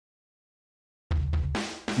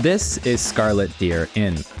This is Scarlet Deer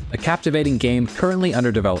Inn, a captivating game currently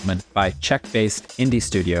under development by Czech-based indie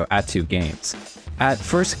studio Atu Games. At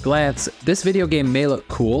first glance, this video game may look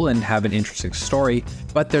cool and have an interesting story,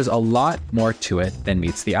 but there's a lot more to it than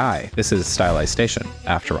meets the eye. This is stylization,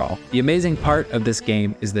 after all. The amazing part of this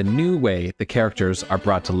game is the new way the characters are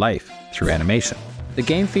brought to life through animation. The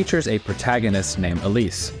game features a protagonist named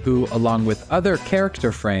Elise, who, along with other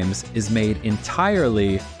character frames, is made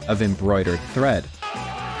entirely of embroidered thread.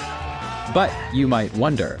 But you might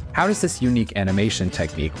wonder, how does this unique animation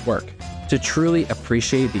technique work? To truly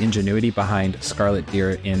appreciate the ingenuity behind Scarlet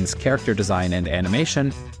Deer Inn's character design and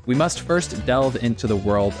animation, we must first delve into the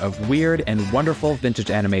world of weird and wonderful vintage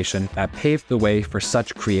animation that paved the way for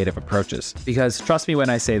such creative approaches. Because trust me when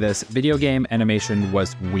I say this, video game animation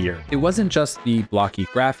was weird. It wasn't just the blocky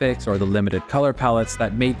graphics or the limited color palettes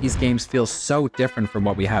that made these games feel so different from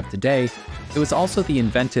what we have today. It was also the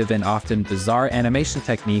inventive and often bizarre animation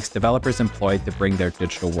techniques developers employed to bring their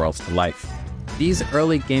digital worlds to life. These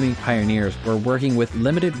early gaming pioneers were working with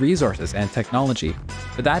limited resources and technology,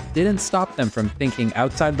 but that didn't stop them from thinking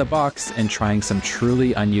outside the box and trying some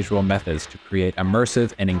truly unusual methods to create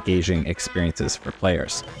immersive and engaging experiences for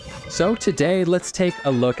players. So today, let's take a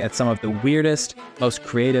look at some of the weirdest, most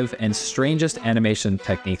creative, and strangest animation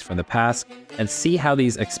techniques from the past and see how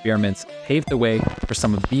these experiments paved the way for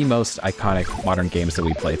some of the most iconic modern games that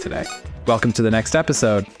we play today. Welcome to the next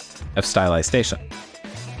episode of Stylization.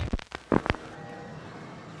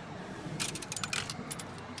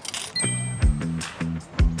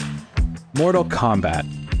 Mortal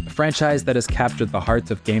Kombat, a franchise that has captured the hearts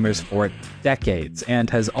of gamers for decades and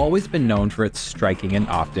has always been known for its striking and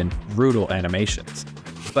often brutal animations.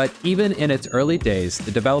 But even in its early days, the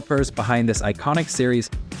developers behind this iconic series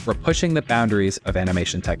were pushing the boundaries of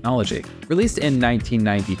animation technology. Released in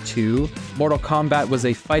 1992, Mortal Kombat was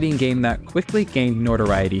a fighting game that quickly gained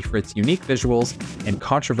notoriety for its unique visuals and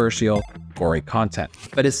controversial, gory content.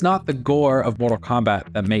 But it's not the gore of Mortal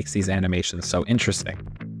Kombat that makes these animations so interesting.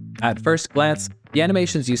 At first glance, the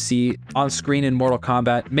animations you see on screen in Mortal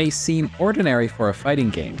Kombat may seem ordinary for a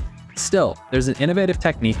fighting game. Still, there's an innovative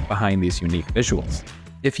technique behind these unique visuals.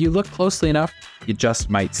 If you look closely enough, you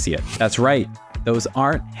just might see it. That's right, those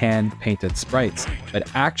aren't hand-painted sprites, but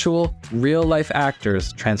actual, real-life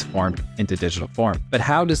actors transformed into digital form. But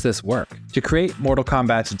how does this work? To create Mortal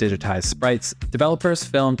Kombat's digitized sprites, developers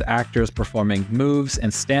filmed actors performing moves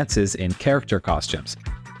and stances in character costumes.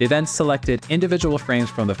 They then selected individual frames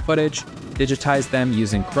from the footage, digitized them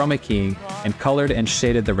using chroma keying, and colored and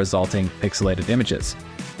shaded the resulting pixelated images.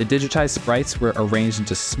 The digitized sprites were arranged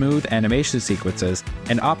into smooth animation sequences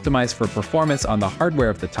and optimized for performance on the hardware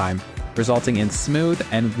of the time, resulting in smooth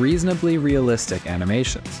and reasonably realistic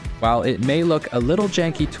animations. While it may look a little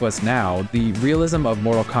janky to us now, the realism of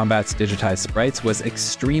Mortal Kombat's digitized sprites was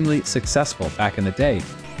extremely successful back in the day,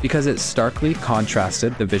 because it starkly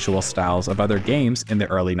contrasted the visual styles of other games in the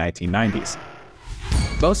early 1990s.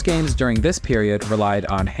 Most games during this period relied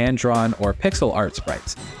on hand-drawn or pixel art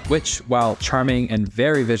sprites, which, while charming and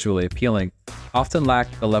very visually appealing, often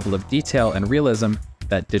lacked the level of detail and realism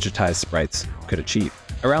that digitized sprites could achieve.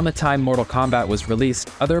 Around the time Mortal Kombat was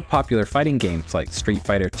released, other popular fighting games like Street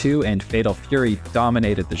Fighter II and Fatal Fury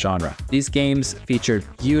dominated the genre. These games featured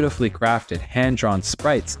beautifully crafted hand-drawn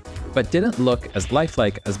sprites, but didn't look as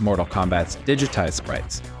lifelike as Mortal Kombat's digitized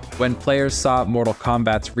sprites. When players saw Mortal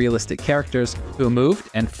Kombat's realistic characters who moved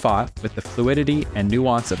and fought with the fluidity and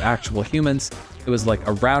nuance of actual humans, it was like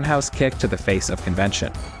a roundhouse kick to the face of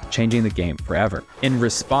convention, changing the game forever. In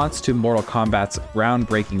response to Mortal Kombat's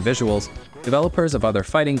groundbreaking visuals, developers of other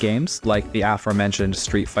fighting games, like the aforementioned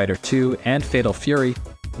Street Fighter II and Fatal Fury,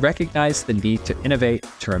 recognized the need to innovate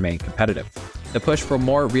to remain competitive. The push for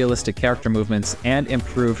more realistic character movements and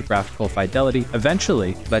improved graphical fidelity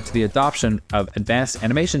eventually led to the adoption of advanced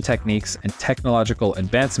animation techniques and technological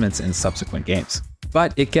advancements in subsequent games.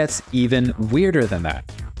 But it gets even weirder than that.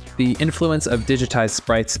 The influence of digitized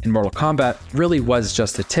sprites in Mortal Kombat really was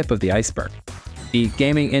just the tip of the iceberg. The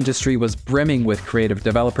gaming industry was brimming with creative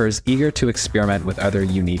developers eager to experiment with other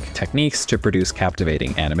unique techniques to produce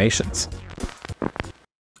captivating animations.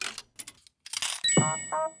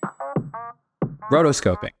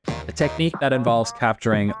 Rotoscoping, a technique that involves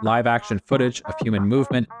capturing live-action footage of human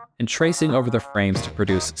movement and tracing over the frames to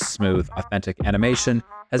produce smooth, authentic animation,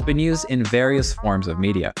 has been used in various forms of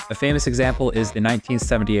media. A famous example is the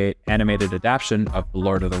 1978 animated adaptation of The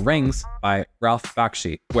Lord of the Rings by Ralph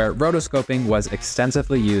Bakshi, where rotoscoping was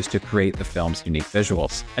extensively used to create the film's unique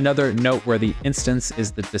visuals. Another noteworthy instance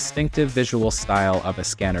is the distinctive visual style of A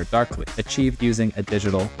Scanner Darkly, achieved using a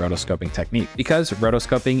digital rotoscoping technique. Because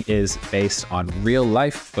rotoscoping is based on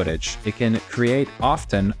real-life footage, it can create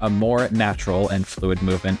often a more natural and fluid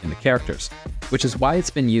movement in the characters, which is why it's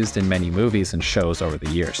been used in many movies and shows over the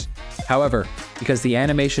years. However, because the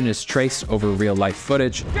animation is traced over real-life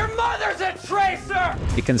footage, your mother's a tracer!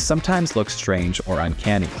 It can sometimes look strange or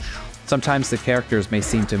uncanny. Sometimes the characters may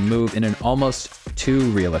seem to move in an almost too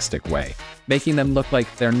realistic way, making them look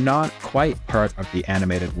like they're not quite part of the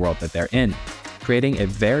animated world that they're in, creating a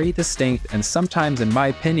very distinct and sometimes, in my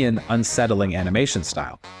opinion, unsettling animation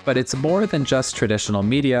style. But it's more than just traditional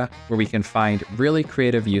media where we can find really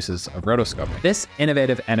creative uses of rotoscoping. This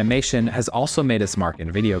innovative animation has also made its mark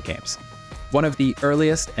in video games. One of the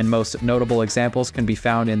earliest and most notable examples can be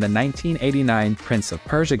found in the 1989 Prince of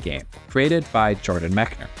Persia game, created by Jordan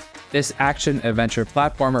Mechner. This action-adventure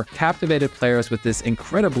platformer captivated players with this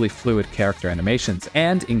incredibly fluid character animations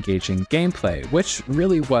and engaging gameplay, which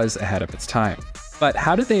really was ahead of its time. But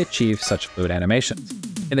how did they achieve such fluid animations?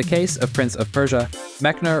 In the case of Prince of Persia,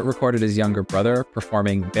 Mechner recorded his younger brother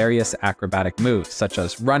performing various acrobatic moves, such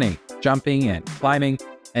as running, jumping, and climbing,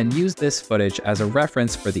 and used this footage as a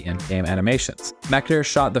reference for the in-game animations. Mechner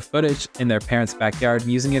shot the footage in their parents' backyard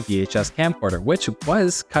using a VHS camcorder, which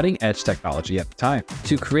was cutting-edge technology at the time.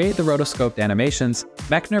 To create the rotoscoped animations,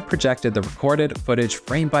 Mechner projected the recorded footage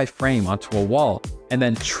frame by frame onto a wall and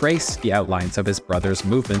then traced the outlines of his brother's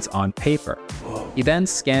movements on paper. He then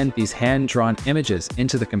scanned these hand-drawn images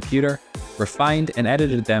into the computer, refined and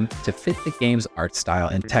edited them to fit the game's art style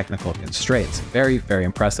and technical constraints. Very, very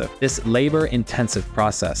impressive. This labor-intensive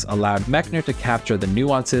process allowed Mechner to capture the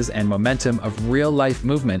nuances and momentum of real-life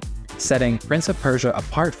movement, setting Prince of Persia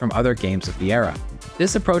apart from other games of the era.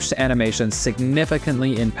 This approach to animation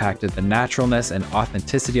significantly impacted the naturalness and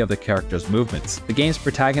authenticity of the character's movements. The game's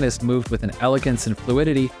protagonist moved with an elegance and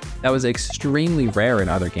fluidity that was extremely rare in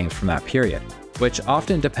other games from that period, which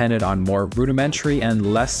often depended on more rudimentary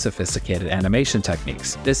and less sophisticated animation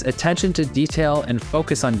techniques. This attention to detail and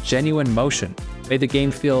focus on genuine motion made the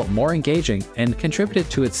game feel more engaging and contributed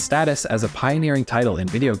to its status as a pioneering title in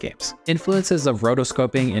video games. Influences of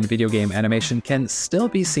rotoscoping in video game animation can still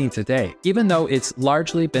be seen today, even though it's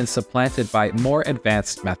largely been supplanted by more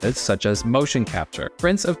advanced methods such as motion capture.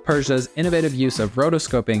 Prince of Persia's innovative use of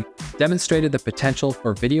rotoscoping demonstrated the potential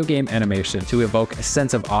for video game animation to evoke a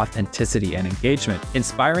sense of authenticity and engagement,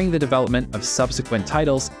 inspiring the development of subsequent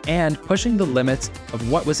titles and pushing the limits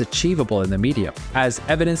of what was achievable in the medium. As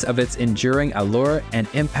evidence of its enduring allure and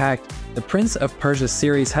impact, the Prince of Persia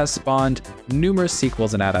series has spawned numerous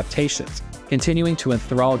sequels and adaptations, continuing to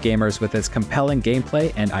enthrall gamers with its compelling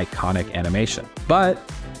gameplay and iconic animation. But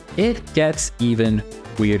it gets even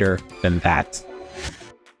weirder than that.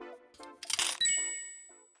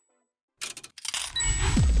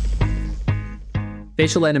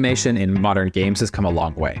 Facial animation in modern games has come a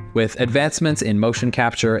long way, with advancements in motion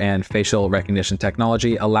capture and facial recognition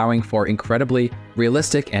technology allowing for incredibly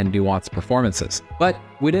realistic and nuanced performances. But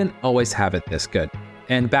we didn't always have it this good.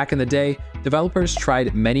 And back in the day, developers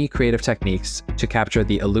tried many creative techniques to capture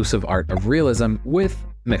the elusive art of realism with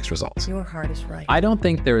mixed results. Your heart is right. I don't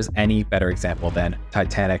think there is any better example than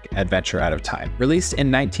Titanic: Adventure Out of Time. Released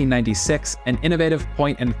in 1996, an innovative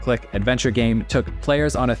point-and-click adventure game took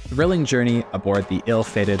players on a thrilling journey aboard the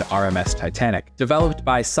ill-fated RMS Titanic. Developed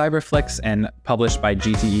by Cyberflix and published by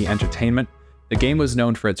GTE Entertainment, the game was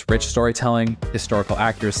known for its rich storytelling, historical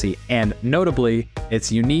accuracy, and notably,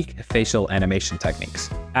 its unique facial animation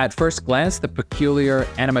techniques. At first glance, the peculiar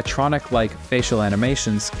animatronic-like facial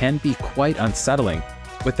animations can be quite unsettling,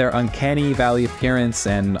 with their uncanny valley appearance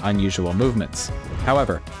and unusual movements.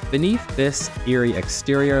 However, beneath this eerie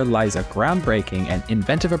exterior lies a groundbreaking and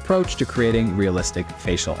inventive approach to creating realistic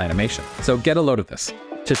facial animation. So get a load of this.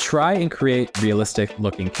 To try and create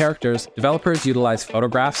realistic-looking characters, developers utilize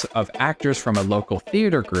photographs of actors from a local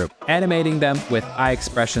theater group, animating them with eye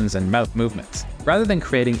expressions and mouth movements. Rather than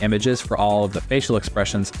creating images for all of the facial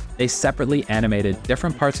expressions, they separately animated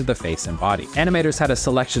different parts of the face and body. Animators had a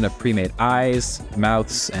selection of pre-made eyes,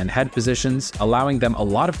 mouths, and head positions, allowing them a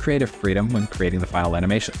lot of creative freedom when creating the final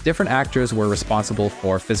animation. Different actors were responsible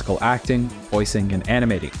for physical acting, voicing, and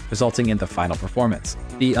animating, resulting in the final performance.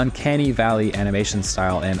 The uncanny valley animation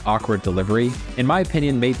style and awkward delivery, in my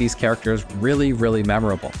opinion, made these characters really, really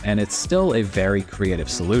memorable, and it's still a very creative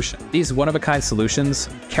solution. These one-of-a-kind solutions,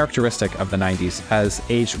 characteristic of the 90s, has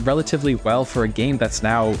aged relatively well for a game that's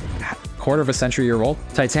now quarter of a century year old,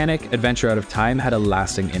 Titanic: Adventure Out of Time had a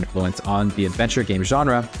lasting influence on the adventure game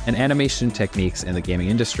genre and animation techniques in the gaming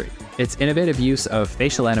industry. Its innovative use of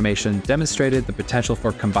facial animation demonstrated the potential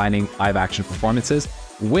for combining live-action performances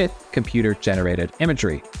with computer-generated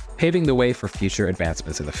imagery, paving the way for future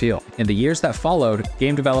advancements in the field. In the years that followed,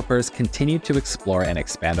 game developers continued to explore and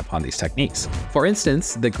expand upon these techniques. For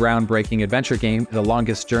instance, the groundbreaking adventure game The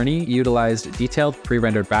Longest Journey utilized detailed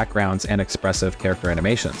pre-rendered backgrounds and expressive character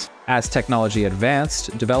animations. As technology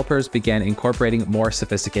advanced, developers began incorporating more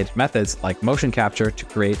sophisticated methods like motion capture to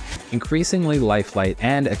create increasingly lifelike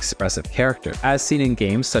and expressive characters, as seen in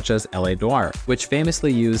games such as L.A. Noire, which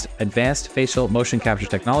famously used advanced facial motion capture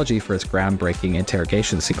technology for its groundbreaking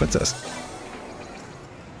interrogation sequences.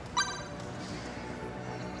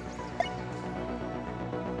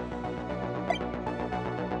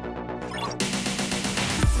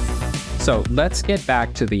 So let's get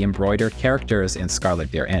back to the embroidered characters in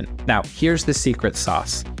Scarlet Deer Inn. Now, here's the secret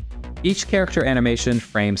sauce. Each character animation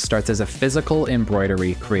frame starts as a physical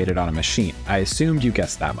embroidery created on a machine. I assumed you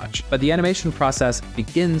guessed that much. But the animation process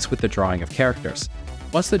begins with the drawing of characters.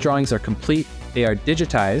 Once the drawings are complete, they are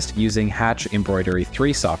digitized using Hatch Embroidery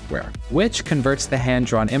 3 software, which converts the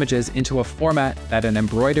hand-drawn images into a format that an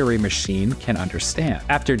embroidery machine can understand.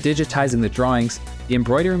 After digitizing the drawings, the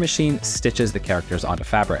embroidery machine stitches the characters onto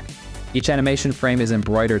fabric. Each animation frame is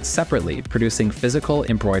embroidered separately, producing physical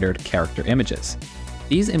embroidered character images.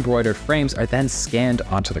 These embroidered frames are then scanned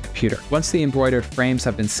onto the computer. Once the embroidered frames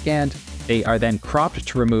have been scanned, they are then cropped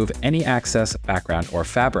to remove any excess background or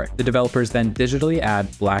fabric. The developers then digitally add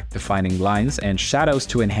black defining lines and shadows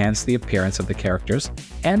to enhance the appearance of the characters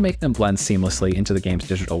and make them blend seamlessly into the game's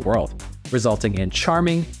digital world, resulting in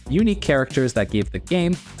charming, unique characters that give the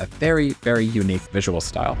game a very, very unique visual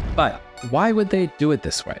style. But why would they do it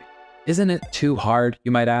this way? Isn't it too hard,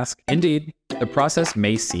 you might ask? Indeed, the process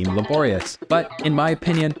may seem laborious, but in my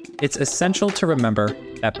opinion, it's essential to remember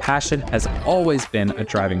that passion has always been a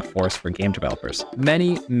driving force for game developers.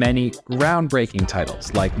 Many groundbreaking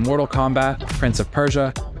titles like Mortal Kombat, Prince of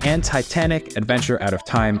Persia, and Titanic: Adventure Out of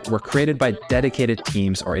Time were created by dedicated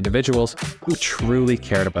teams or individuals who truly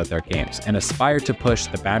cared about their games and aspired to push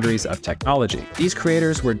the boundaries of technology. These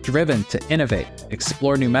creators were driven to innovate,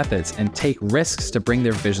 explore new methods, and take risks to bring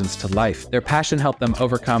their visions to life. Their passion helped them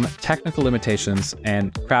overcome technical limitations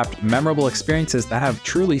and craft memorable experiences that have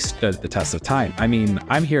truly stood the test of time. I mean,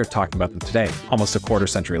 I'm here talking about them today, almost a quarter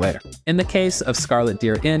century later. In the case of Scarlet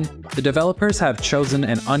Deer Inn, the developers have chosen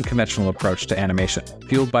an unconventional approach to animation,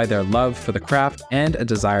 fueled by their love for the craft and a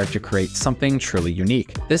desire to create something truly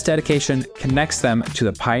unique. This dedication connects them to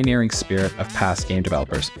the pioneering spirit of past game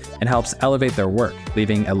developers and helps elevate their work,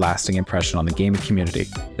 leaving a lasting impression on the gaming community.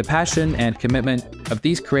 The passion and commitment of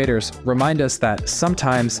these creators remind us that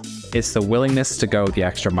sometimes it's the willingness to go the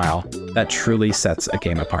extra mile that truly sets a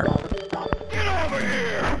game apart.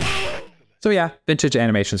 So yeah, vintage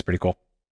animation is pretty cool.